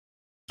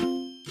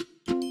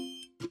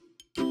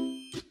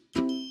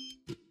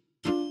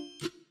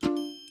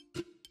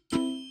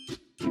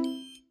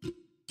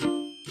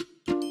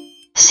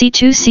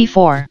c2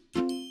 c4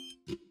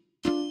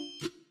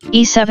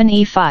 e7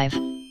 e5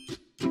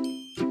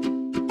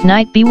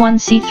 knight b1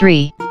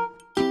 c3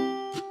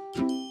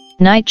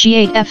 knight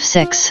g8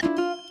 f6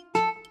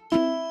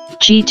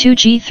 g2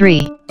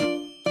 g3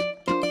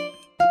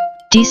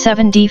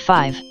 d7 d5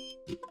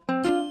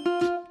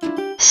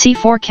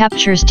 c4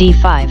 captures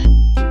d5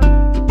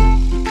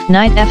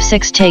 knight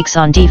f6 takes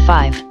on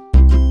d5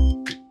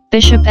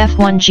 bishop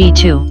f1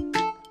 g2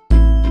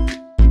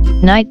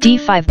 knight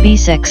d5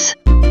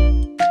 b6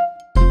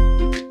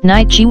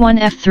 knight g1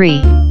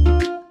 f3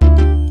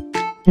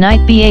 knight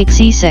b8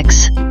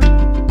 c6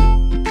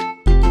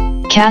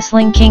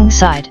 castling king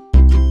side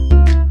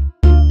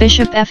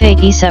bishop f8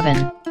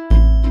 e7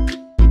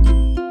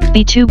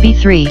 b2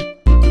 b3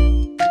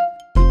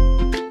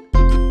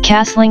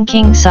 castling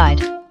king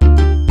side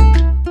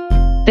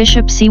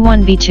bishop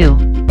c1 b2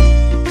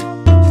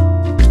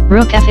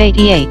 rook f8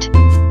 e8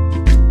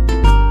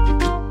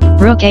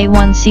 rook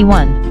a1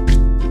 c1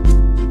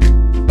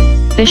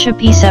 bishop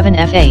e7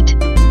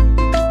 f8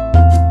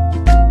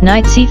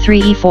 knight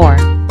c3 e4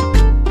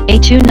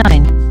 a2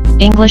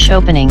 9 English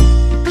opening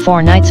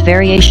 4 knights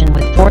variation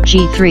with 4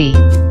 g3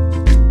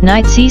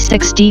 knight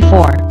c6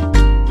 d4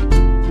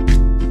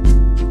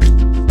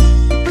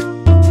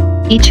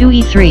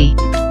 e2 e3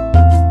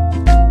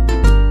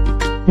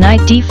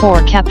 knight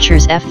d4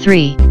 captures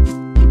f3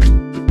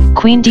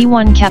 queen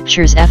d1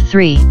 captures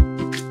f3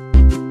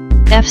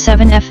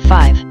 f7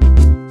 f5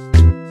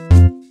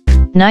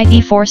 knight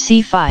e4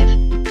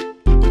 c5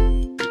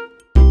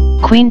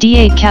 queen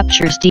d8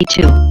 captures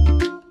d2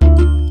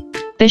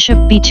 bishop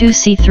b2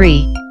 c3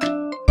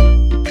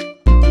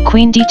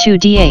 queen d2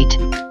 d8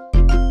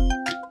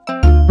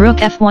 rook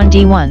f1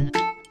 d1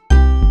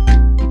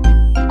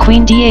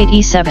 queen d8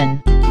 e7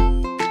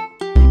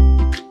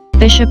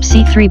 bishop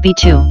c3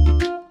 b2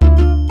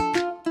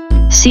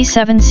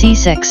 c7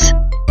 c6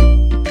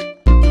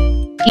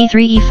 e3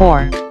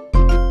 e4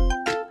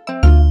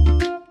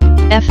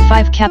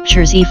 f5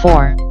 captures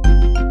e4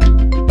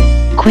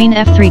 queen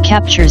f3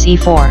 captures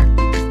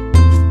e4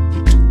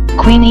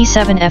 queen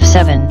e7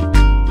 f7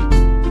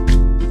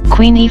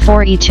 queen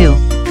e4 e2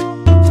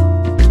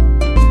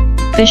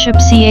 bishop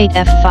c8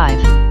 f5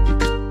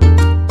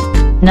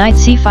 knight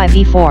c5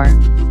 e4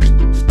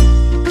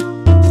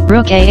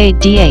 rook a8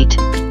 d8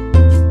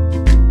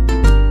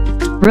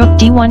 rook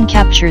d1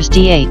 captures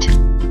d8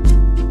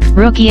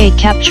 rook e8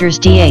 captures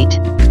d8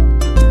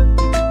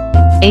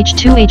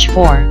 h2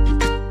 h4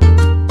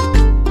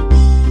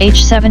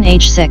 h7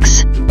 h6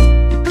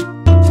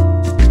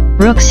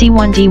 rook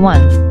c1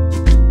 d1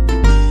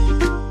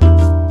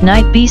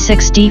 knight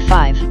b6 d5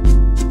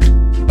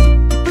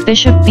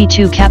 bishop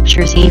b2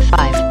 captures e5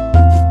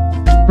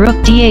 rook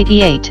d8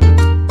 e8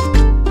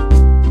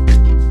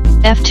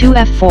 f2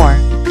 f4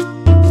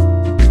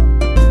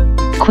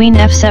 queen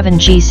f7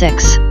 g6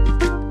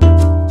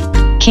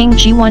 king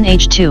g1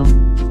 h2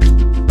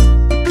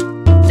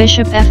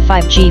 bishop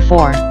f5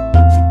 g4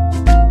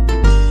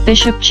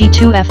 bishop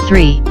g2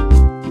 f3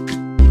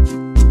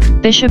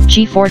 bishop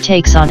g4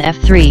 takes on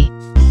f3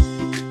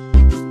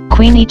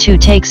 queen e2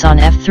 takes on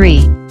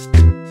f3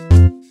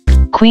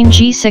 queen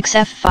g6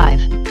 f5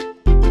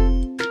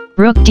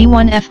 rook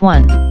d1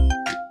 f1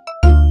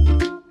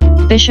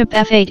 bishop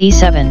f8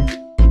 e7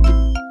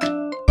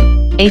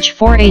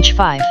 h4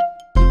 h5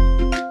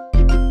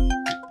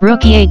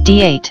 rook e8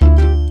 d8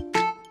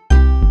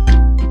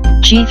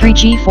 g3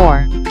 g4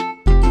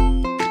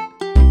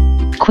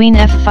 queen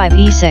f5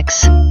 e6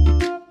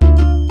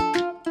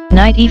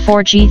 knight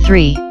e4 g3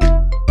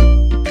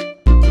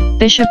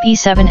 bishop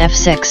e7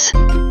 f6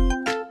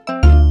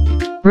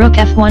 rook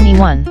f1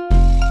 e1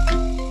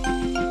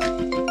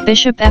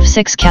 bishop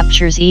f6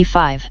 captures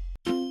e5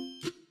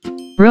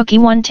 rook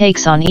e1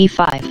 takes on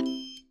e5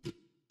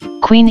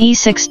 queen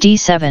e6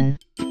 d7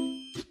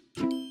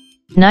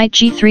 knight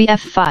g3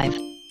 f5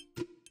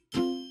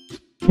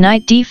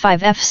 knight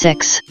d5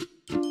 f6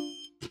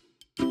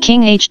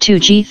 king h2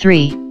 g3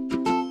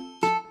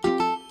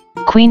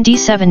 queen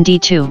d7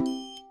 d2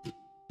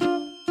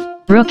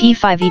 rook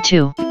e5 e2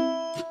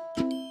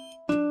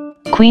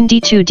 queen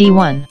d2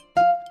 d1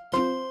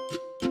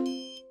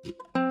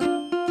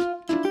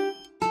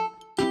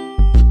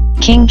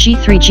 king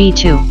g3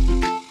 g2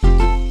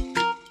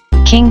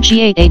 king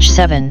g8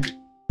 h7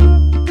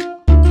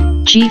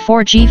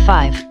 g4 g5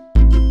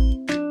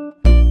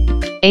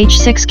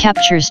 h6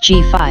 captures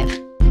g5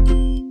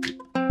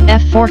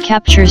 f4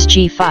 captures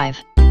g5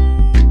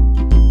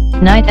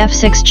 knight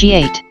f6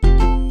 g8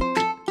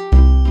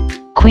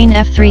 queen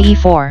f3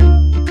 e4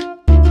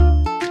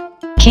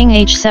 king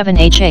h7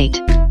 h8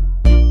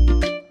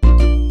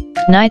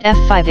 knight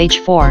f5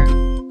 h4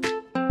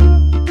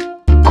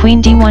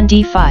 queen d1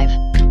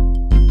 d5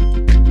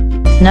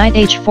 knight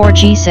h4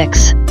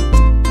 g6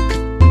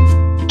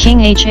 king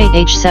h8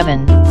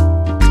 h7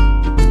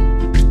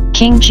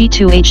 king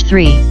g2 h3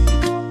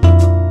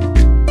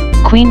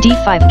 queen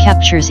d5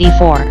 captures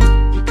e4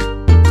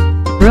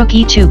 rook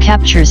e2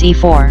 captures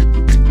e4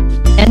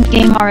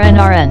 endgame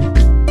rn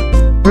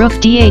rook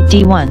d8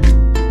 d1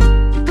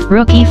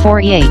 rook e4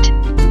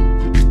 e8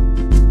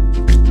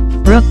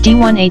 Rook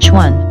d1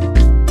 h1.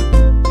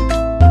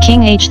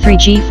 King h3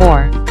 g4.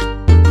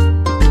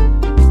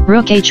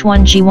 Rook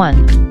h1 g1.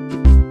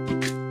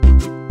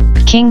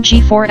 King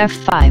g4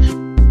 f5.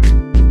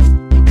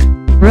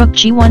 Rook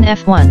g1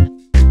 f1.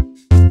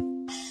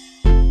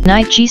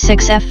 Knight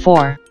g6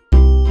 f4.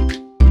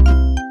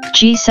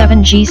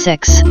 g7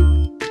 g6.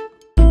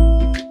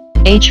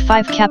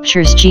 h5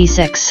 captures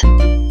g6.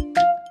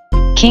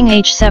 King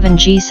h7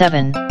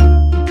 g7.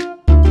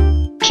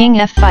 King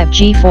f5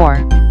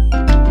 g4.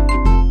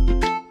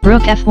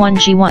 Rook f1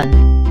 g1.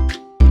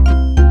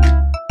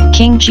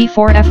 King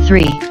g4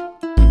 f3.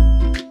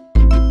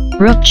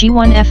 Rook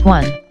g1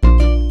 f1.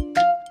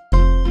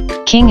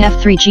 King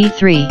f3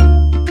 g3.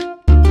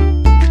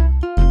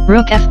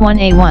 Rook f1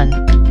 a1.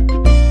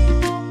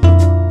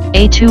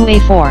 a2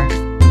 a4.